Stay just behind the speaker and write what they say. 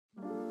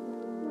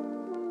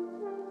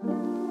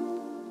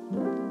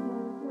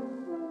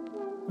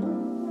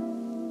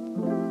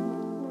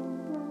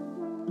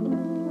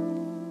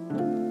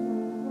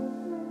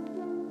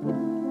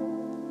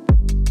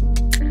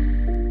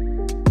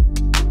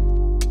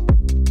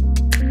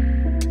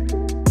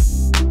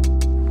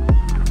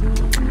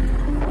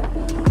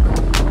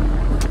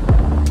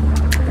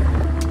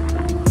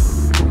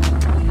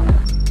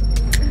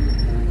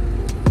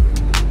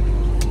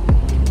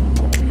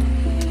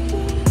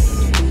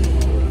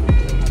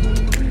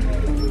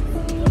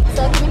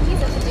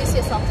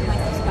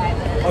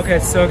Okay,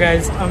 so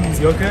guys, I'm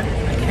Nzioka,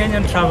 a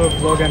Kenyan travel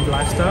blogger and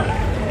lifestyle.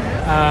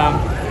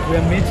 We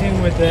are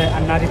meeting with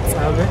Anathi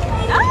Tshabe.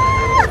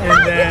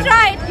 And then,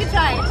 you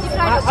tried.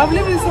 I've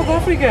lived in South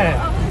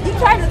Africa. You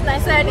tried with my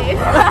surname.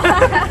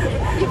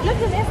 You've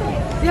lived in Italy?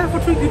 Yeah,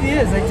 for 2 good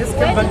years. I just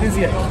came back this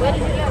year. Where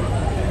did you live?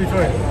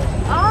 Victoria.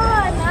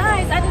 Oh,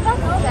 nice. I did not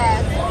know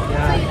that.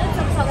 Yeah. So you did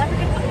some South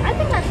African. I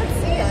think I should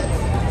see it.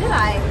 Did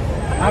I?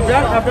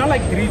 I've done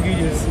like 3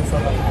 videos in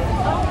South Africa.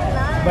 Oh,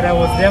 nice. But I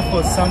was there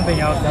for something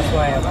else. That's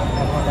why I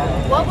brought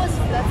that. What was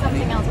that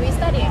something else? Were you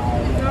studying?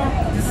 No,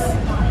 just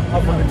a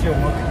volunteer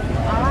work.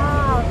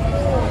 Ah,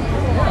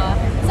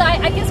 cool. So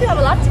I guess you have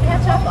a lot to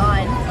catch up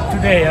on.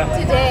 Today, yeah.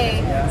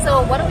 Today. Yeah.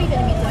 So what are we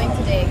going to be doing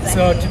today exactly?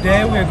 So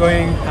today we're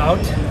going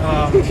out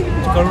to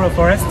Karura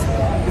Forest.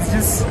 It's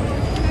just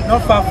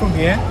not far from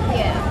here.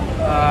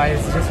 Yeah.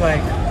 It's just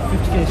like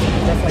 50 km.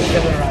 That's like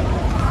 7 rand.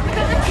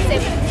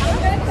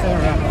 7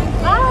 rand.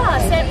 Ah,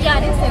 yeah,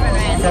 it is 7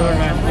 rand. 7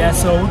 rand. Yeah,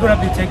 so we're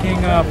gonna be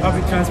taking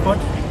public transport,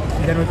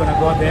 and then we're gonna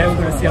go there. We're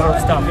gonna see a lot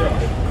of stuff.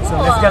 So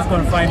let's just go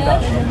and find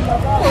out.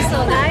 Cool.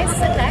 So guys,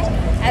 sit back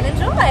and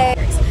enjoy.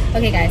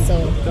 Okay guys, so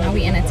now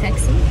we're in a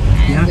taxi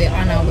and we're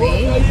on our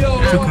way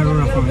to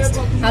Karura Forest.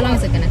 How long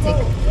is it gonna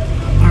take?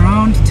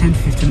 Around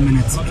 10-15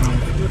 minutes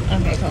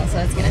drive. Okay, cool. So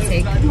it's gonna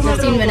take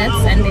 15 minutes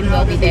and then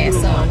we'll be there.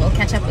 So we'll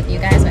catch up with you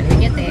guys when we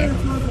get there.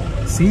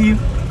 See you.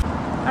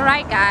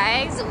 Alright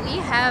guys, we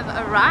have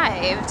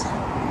arrived.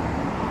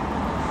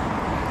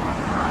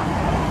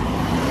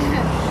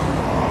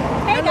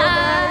 Hey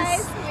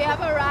guys, we have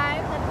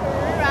arrived at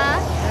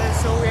Karura.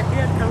 So we're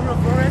here at Karura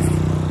Forest.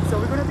 So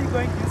we're gonna be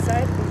going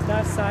inside with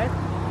that side,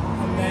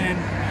 and then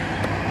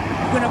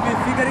we're gonna be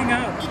figuring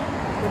out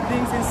the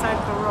things inside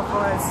Karura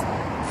Forest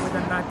with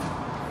Anathi.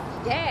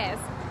 Yes.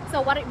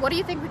 So what do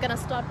you think we're gonna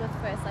start with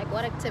first? Like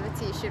what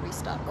activity should we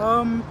start with?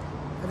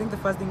 I think the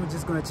first thing we're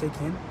just gonna check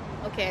in.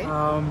 Okay.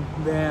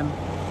 Then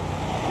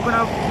we're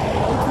gonna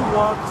go to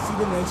walk, see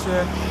the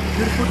nature,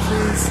 beautiful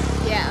trees,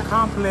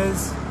 calm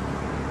place,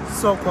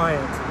 so quiet.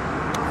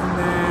 And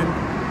then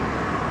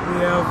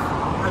we have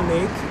a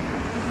lake,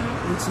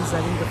 which is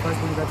I think the first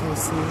thing that we'll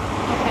see.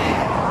 Okay.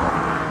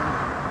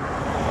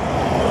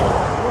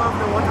 We have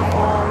the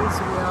waterfalls,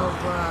 we have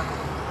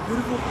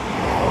beautiful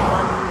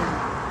valley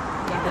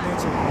and the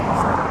nature.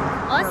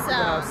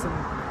 Awesome. Some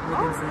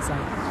things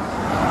inside.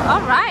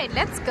 All right,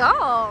 let's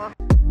go.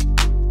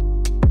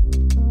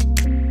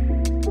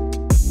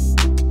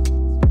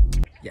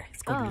 Yeah,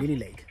 it's called Lily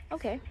Lake.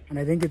 Okay. And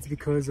I think it's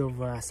because of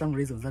some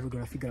reasons that we're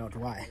going to figure out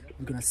why.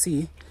 We're going to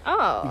see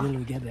when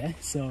we get there.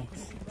 So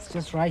it's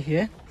just right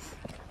here.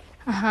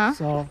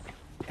 So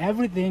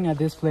everything at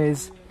this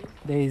place,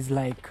 there is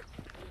like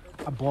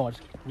a board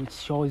which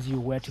shows you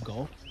where to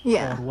go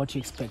or what you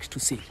expect to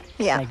see.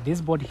 Like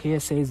this board here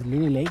says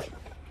Lily Lake,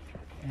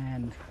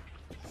 and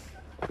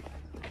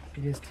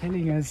it is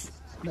telling us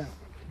that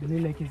the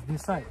Lily Lake is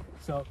this side.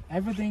 So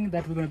everything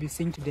that we're going to be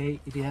seeing today,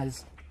 it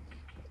has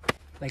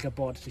like a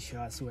board to show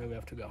us where we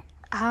have to go.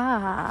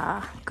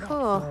 Ah,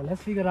 cool. So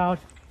let's figure out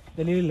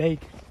the Lily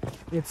Lake.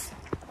 It's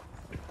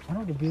one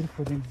of the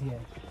beautiful things here,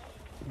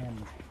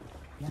 and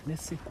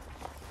let's see.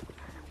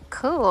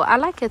 Cool. I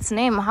like its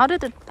name. How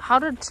did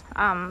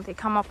they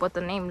come up with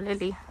the name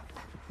Lily?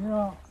 You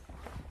know,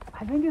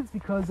 I think it's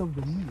because of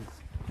the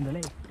lilies in the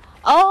lake.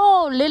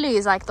 Oh, lily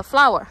is like the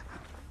flower.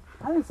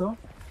 I think so.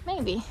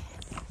 Maybe.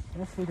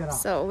 Let's figure out.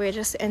 So we're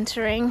just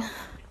entering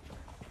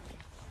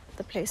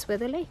the place where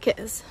the lake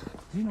is.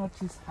 Do you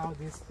notice how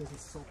this place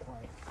is so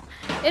quiet?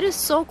 It is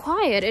so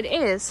quiet. It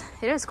is.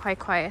 It is quite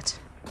quiet.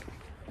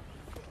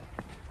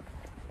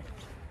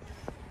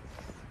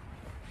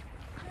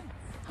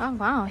 Oh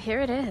wow,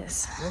 here it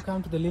is.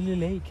 Welcome to the Lily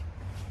Lake.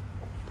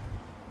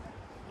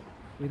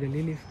 With the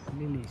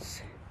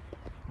lilies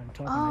on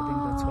top, and I think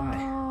that's why.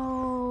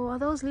 Oh, are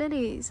those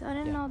lilies? I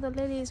didn't know the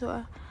lilies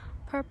were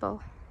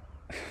purple.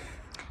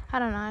 I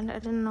don't know. I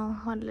didn't know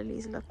what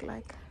lilies look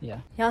like.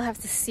 Yeah. Y'all have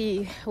to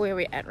see where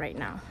we're at right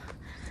now.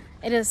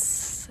 It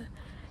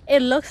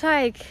looks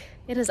like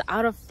it is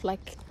out of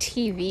like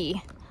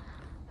TV.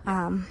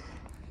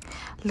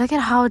 Look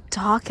at how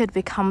dark it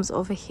becomes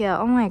over here.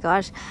 Oh my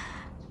gosh.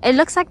 It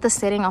looks like the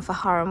setting of a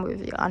horror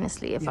movie,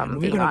 honestly, if I'm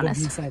being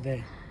honest. Go inside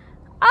there.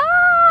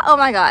 Oh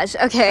my gosh.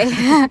 Okay.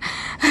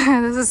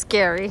 This is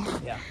scary.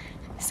 Yeah.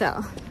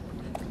 So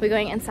we're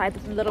going inside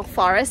the little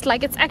forest.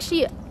 Like it's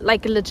actually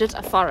like legit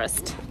a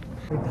forest.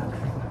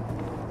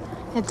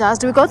 It does.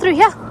 Do we go through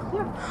here?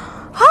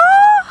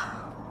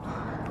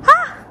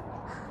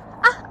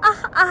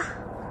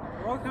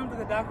 Welcome to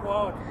the dark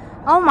world.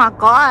 Oh my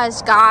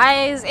gosh,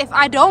 guys. If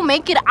I don't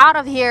make it out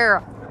of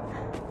here,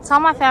 tell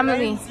my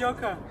family.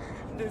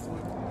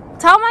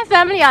 Tell my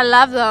family I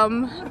love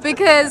them,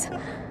 because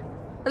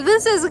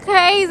this is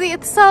crazy.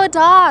 It's so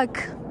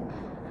dark.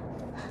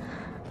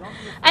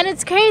 And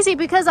it's crazy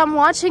because I'm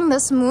watching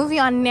this movie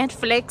on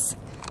Netflix.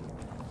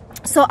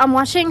 So I'm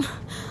watching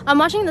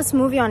this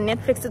movie on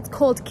Netflix. It's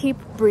called Keep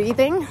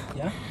Breathing.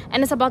 Yeah.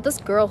 And it's about this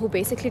girl who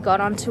basically got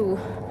onto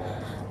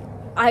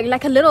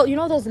like a little, you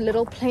know those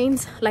little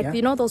planes, like Yeah.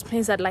 you know those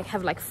planes that like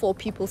have like 4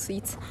 people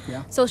seats.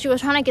 Yeah. So she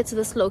was trying to get to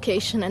this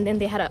location, and then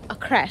they had a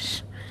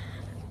crash.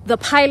 The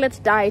pilot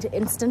died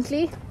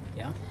instantly.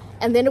 Yeah.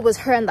 And then it was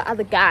her and the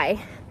other guy,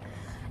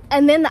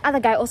 and then the other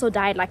guy also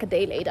died like a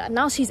day later.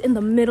 Now she's in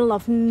the middle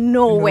of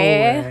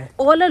nowhere.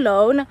 All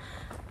alone.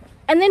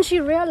 And then she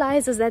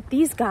realizes that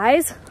these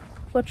guys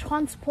were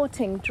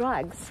transporting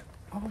drugs.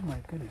 Oh my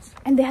goodness.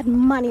 And they had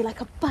money,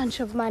 like a bunch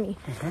of money.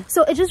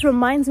 So it just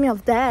reminds me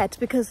of that,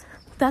 because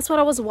that's what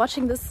I was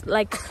watching this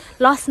like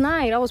last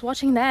night. I was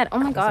watching that. Oh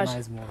my gosh.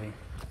 That's a nice movie.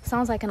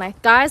 Sounds like a nice...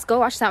 Guys, go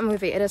watch that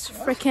movie. It is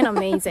freaking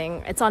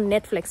amazing. It's on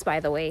Netflix, by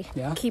the way.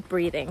 Yeah. Keep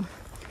Breathing.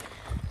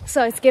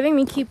 So it's giving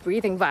me Keep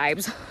Breathing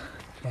vibes.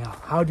 Yeah.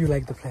 How do you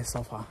like the place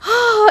so far?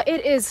 Oh,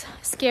 it is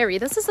scary.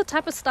 This is the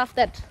type of stuff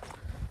that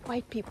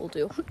white people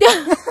do.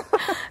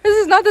 This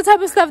is not the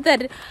type of stuff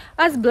that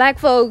us black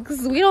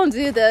folks, we don't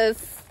do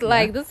this.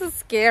 Like, this is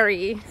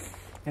scary.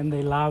 And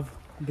they love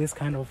this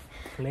kind of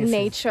places.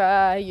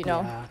 Nature, you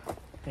know.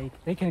 Yeah.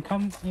 They can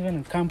come even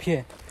and camp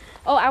here.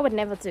 Oh, I would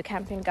never do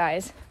camping,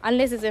 guys,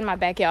 unless it's in my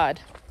backyard.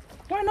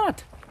 Why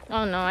not?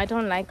 Oh no, I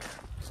don't like...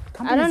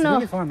 Camping is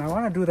really fun. I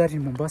want to do that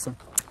in Mombasa.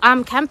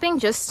 Camping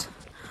just,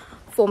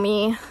 for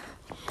me,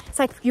 it's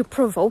like you're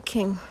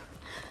provoking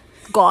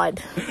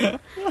God.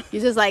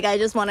 You're just like, I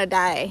just want to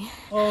die.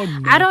 Oh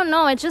no. I don't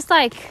know. It's just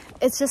like,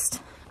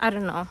 I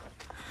don't know.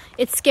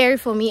 It's scary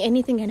for me.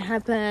 Anything can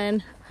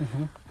happen.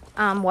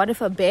 What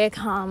if a bear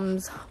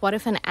comes? What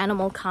if an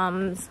animal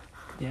comes?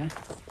 Yeah.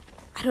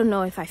 I don't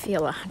know if I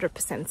feel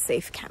 100%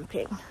 safe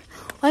camping.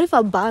 What if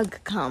a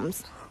bug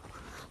comes?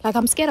 Like,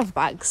 I'm scared of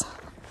bugs.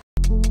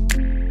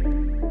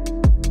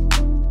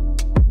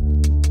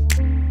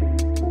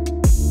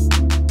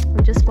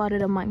 We just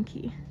spotted a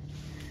monkey.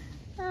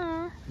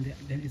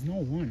 There is no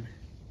one.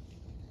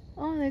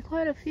 Oh, there are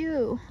quite a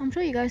few. I'm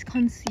sure you guys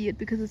can't see it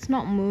because it's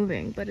not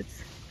moving, but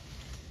it's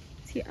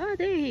here. Oh,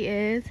 there he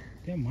is.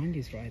 There are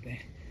monkeys right there.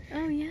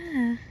 Oh,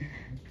 yeah.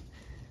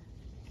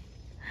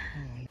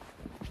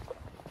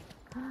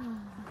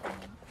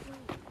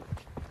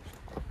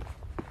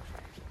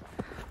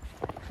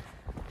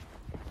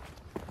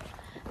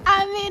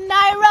 I'm in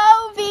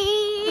Nairobi.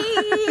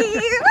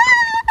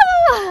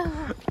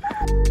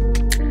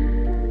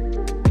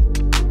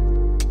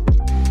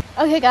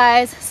 Okay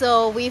guys,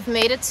 so we've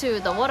made it to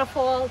the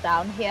waterfall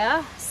down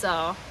here,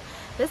 so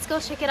let's go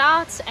check it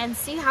out and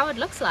see how it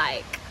looks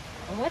like.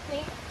 Come with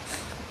me.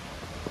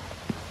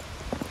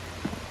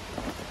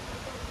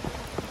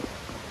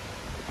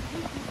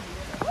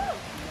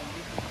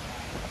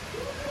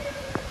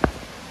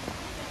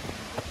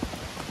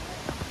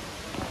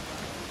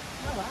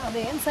 Oh wow,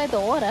 they're inside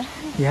the water.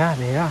 Yeah,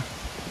 they are.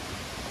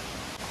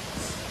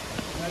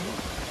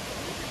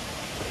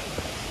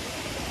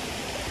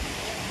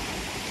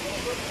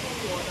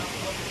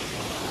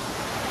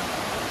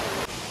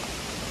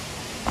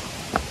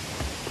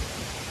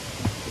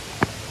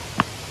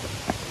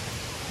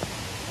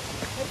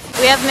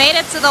 We have made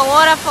it to the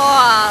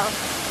waterfall.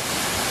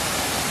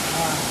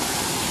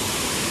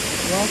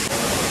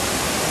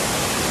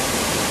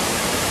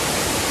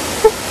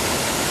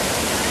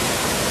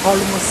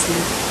 Almost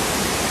sleep.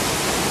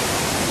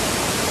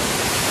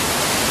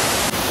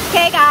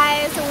 Okay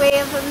guys,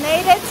 we've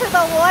made it to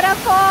the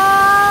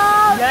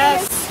waterfall.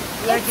 Yes,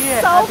 It's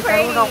here so at the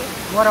pretty. Karura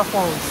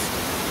Waterfalls.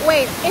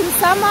 Wait, in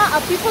summer,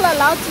 are people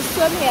allowed to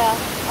swim here?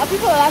 Are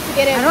people allowed to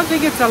get in? I don't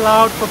think it's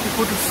allowed for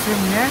people to swim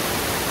here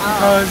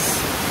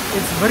because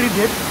it's very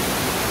deep.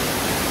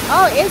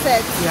 Oh, is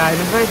it? Yeah, it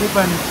is very deep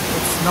and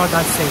it's not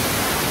that safe.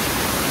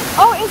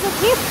 Oh, is it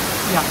deep?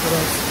 Yeah, it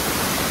is.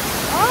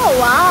 Oh,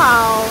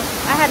 wow.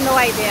 I had no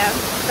idea.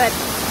 But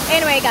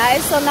anyway,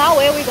 guys, so now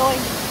where are we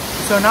going?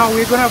 So now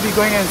we're gonna be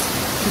going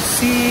to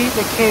see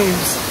the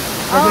caves.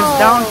 It is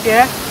down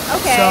here.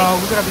 Okay. So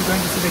we're gonna be going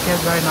to see the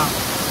caves right now.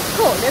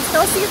 Cool, let's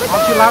go see the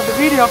Hope you love the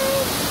video.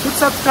 Keep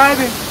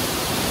subscribing.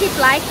 Keep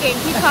liking,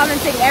 keep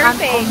commenting,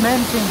 everything. And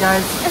commenting,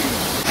 guys.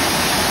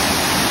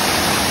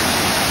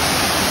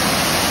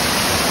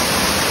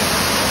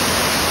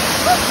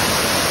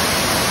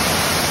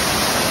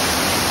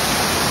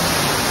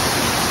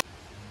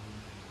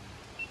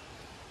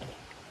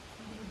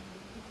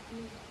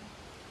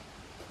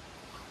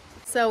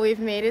 So we've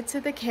made it to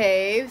the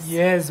caves.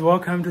 Yes,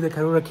 welcome to the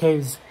Karura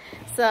Caves.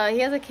 So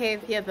here's a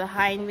cave here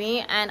behind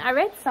me, and I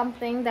read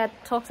something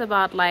that talks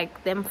about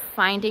like them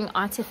finding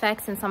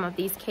artifacts in some of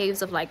these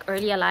caves of like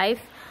earlier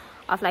life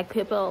of like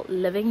people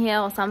living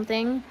here or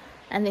something,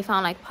 and they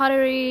found like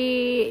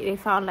pottery, they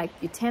found like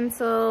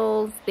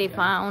utensils, they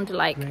found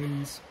like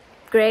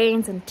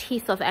grains and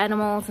teeth of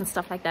animals and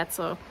stuff like that.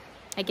 So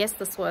I guess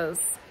this was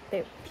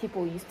that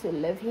people used to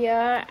live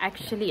here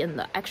actually in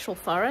the actual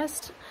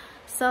forest.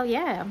 So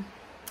yeah,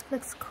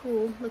 looks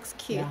cool, looks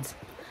cute. Yeah.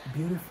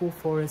 Beautiful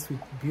forest with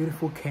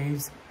beautiful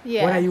caves.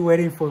 Yeah. What are you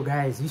waiting for,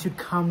 guys? You should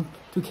come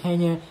to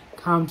Kenya,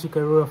 come to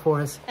Karura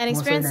Forest and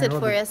experience it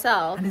for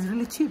yourself. And it's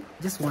really cheap,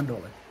 just $1.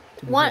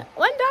 $1?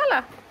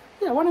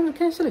 Yeah, 100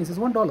 Kenyan shillings is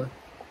 $1.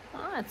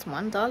 Oh, it's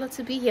 $1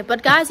 to be here.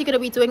 But guys, you're gonna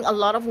be doing a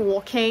lot of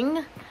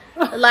walking.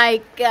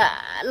 like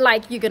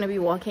you're gonna be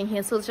walking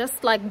here, so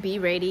just like be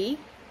ready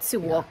to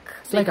walk.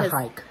 It's like a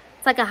hike.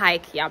 It's like a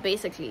hike, yeah.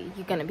 Basically,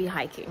 you're gonna be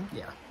hiking.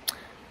 Yeah.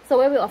 So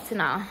where are we off to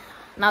now?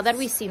 Now that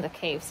we've seen the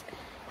caves,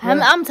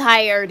 I'm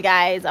tired,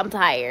 guys. I'm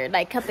tired.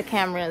 Like, cut the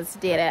cameras,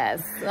 dead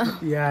ass.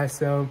 Yeah.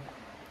 So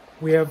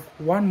we have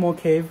one more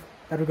cave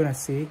that we're gonna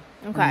see.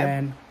 Okay. And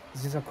then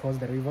it's just across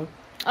the river.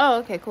 Oh,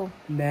 okay, cool.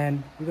 And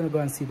then we're gonna go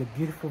and see the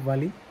beautiful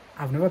valley.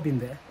 I've never been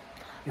there.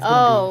 It's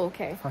gonna be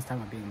okay. the first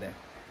time I've been there.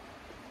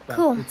 But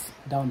cool. It's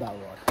down that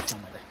road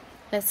somewhere there.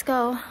 Let's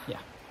go. Yeah.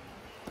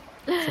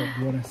 So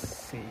you wanna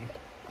see?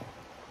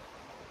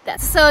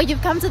 So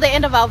you've come to the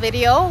end of our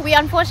video. We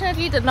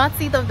unfortunately did not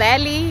see the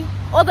valley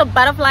or the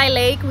butterfly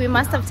lake. We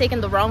must have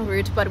taken the wrong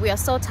route, but we are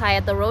so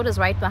tired. The road is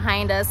right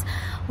behind us.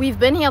 We've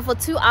been here for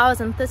 2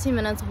 hours and 30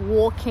 minutes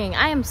walking.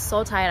 I am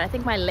so tired. I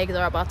think my legs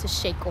are about to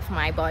shake off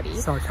my body.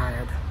 So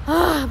tired.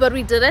 But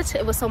we did it.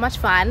 It was so much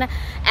fun,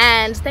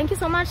 and thank you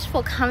so much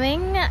for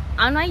coming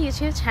on my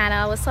YouTube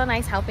channel. It was so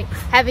nice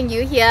having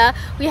you here.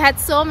 We had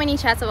so many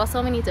chats about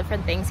so many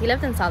different things. He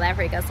lived in South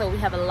Africa, so we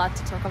have a lot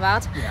to talk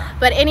about.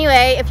 But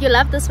anyway, if you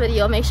love this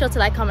video, make sure to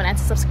like, comment, and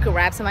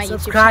subscribe to my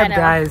YouTube channel,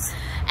 guys,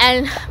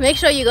 and make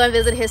sure you go and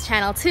visit his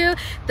channel too.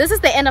 This is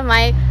the end of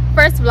my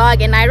first vlog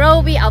in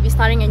Nairobi. I'll be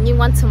starting a new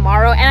one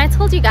tomorrow, and I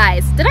told you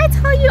guys, did I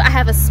tell you I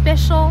have a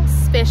special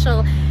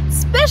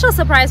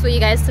surprise for you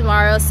guys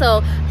tomorrow?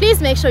 So please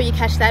make sure you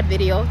catch that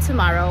video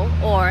tomorrow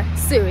or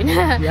soon.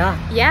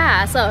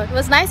 Yeah, so it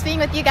was nice being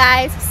with you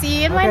guys.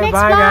 See you in my next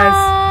vlog.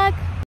 Guys.